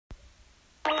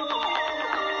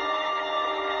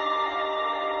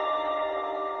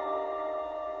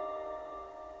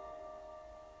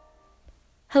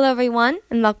Hello everyone,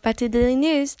 and welcome back to Daily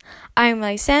News. I'm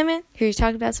Riley Salmon, here to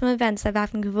talk about some events that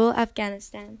happened in Kabul,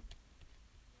 Afghanistan.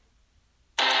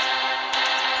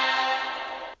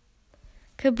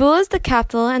 Kabul is the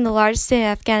capital and the largest city in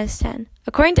Afghanistan.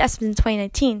 According to estimates in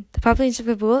 2019, the population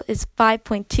of Kabul is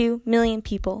 5.2 million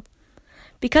people.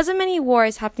 Because of many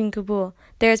wars happening in Kabul,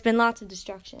 there has been lots of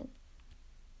destruction.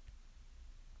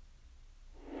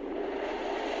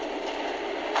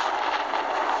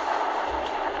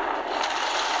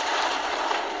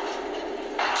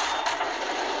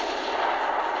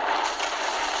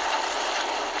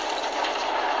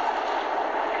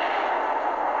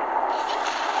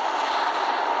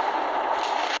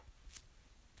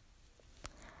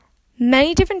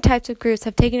 Many different types of groups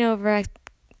have taken over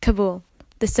Kabul: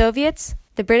 the Soviets,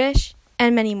 the British,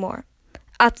 and many more.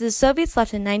 After the Soviets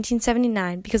left in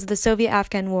 1979 because of the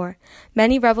Soviet-Afghan War,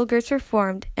 many rebel groups were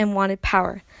formed and wanted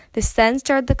power. This then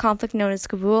started the conflict known as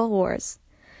Kabul Wars.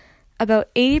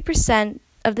 About 80%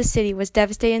 of the city was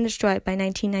devastated and destroyed by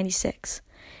 1996.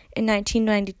 In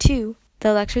 1992, the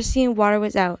electricity and water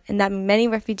was out, and that made many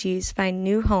refugees find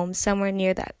new homes somewhere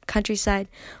near the countryside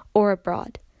or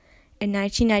abroad. In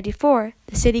 1994,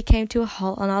 the city came to a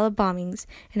halt on all the bombings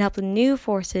and helped the new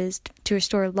forces to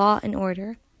restore law and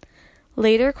order.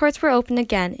 Later, courts were opened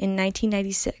again in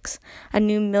 1996. A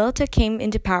new militia came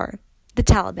into power, the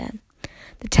Taliban.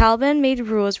 The Taliban made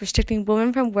rules restricting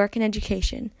women from work and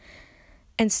education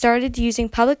and started using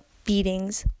public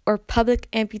beatings or public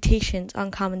amputations on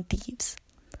common thieves.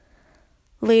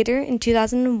 Later, in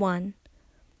 2001,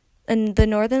 the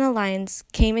Northern Alliance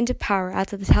came into power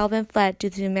after the Taliban fled due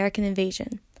to the American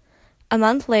invasion. A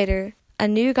month later, a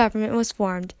new government was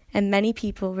formed and many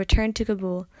people returned to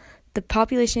Kabul. The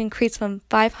population increased from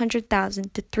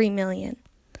 500,000 to 3 million.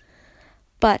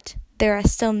 But there are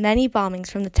still many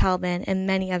bombings from the Taliban and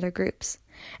many other groups.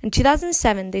 In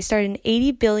 2007, they started an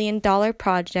 $80 billion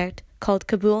project called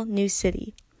Kabul New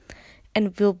City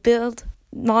and will build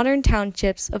modern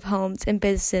townships of homes and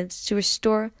businesses to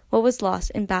restore what was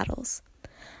lost in battles.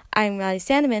 I'm Riley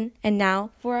Sandeman, and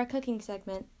now for our cooking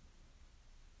segment.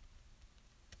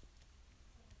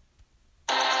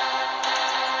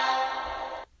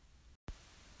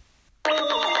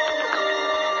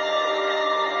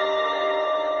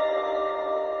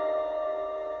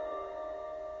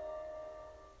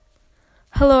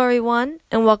 Hello everyone,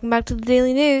 and welcome back to the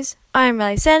Daily News. I'm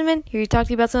Riley Sandeman, here to talk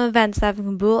to you about some events that happened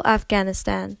in Kabul,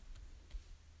 Afghanistan.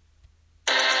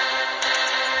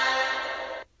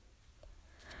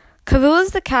 Kabul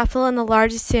is the capital and the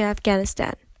largest city in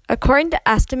Afghanistan. According to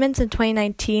estimates in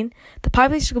 2019, the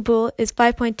population of Kabul is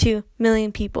 5.2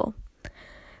 million people.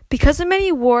 Because of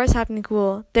many wars happening in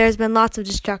Kabul, there has been lots of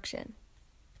destruction.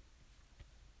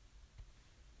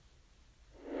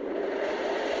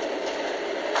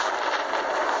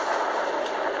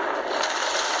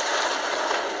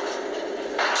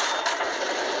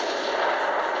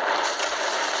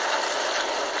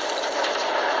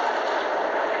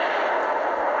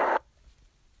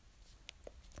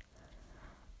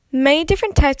 Many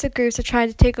different types of groups have tried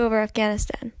to take over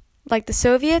Afghanistan, like the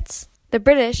Soviets, the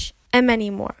British, and many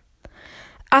more.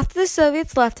 After the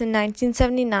Soviets left in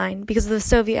 1979 because of the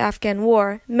Soviet-Afghan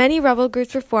War, many rebel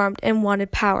groups were formed and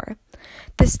wanted power.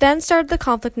 This then started the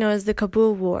conflict known as the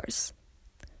Kabul Wars.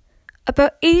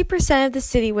 About 80% of the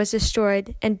city was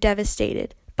destroyed and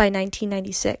devastated by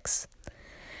 1996.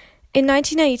 In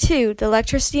 1992, the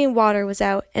electricity and water was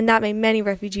out, and that made many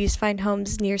refugees find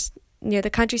homes near the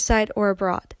countryside or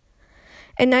abroad.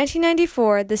 In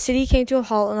 1994, the city came to a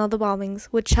halt on all the bombings,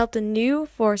 which helped the new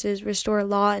forces restore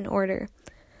law and order.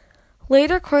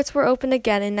 Later, courts were opened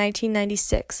again in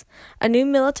 1996. A new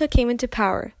militia came into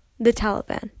power, the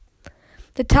Taliban.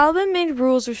 The Taliban made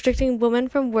rules restricting women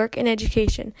from work and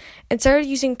education and started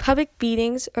using public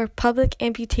beatings or public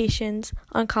amputations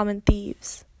on common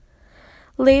thieves.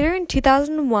 Later in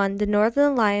 2001, the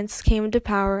Northern Alliance came into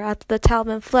power after the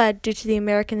Taliban fled due to the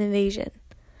American invasion.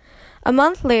 A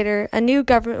month later, a new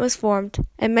government was formed,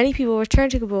 and many people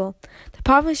returned to Kabul. The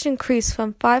population increased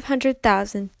from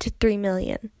 500,000 to 3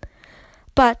 million.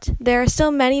 But there are still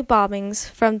many bombings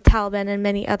from the Taliban and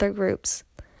many other groups.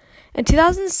 In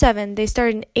 2007, they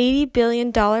started an $80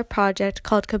 billion project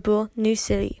called Kabul New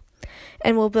City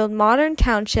and will build modern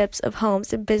townships of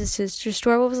homes and businesses to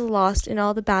restore what was lost in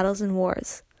all the battles and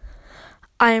wars.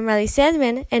 I am Riley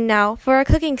Sandeman, and now for our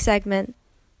cooking segment.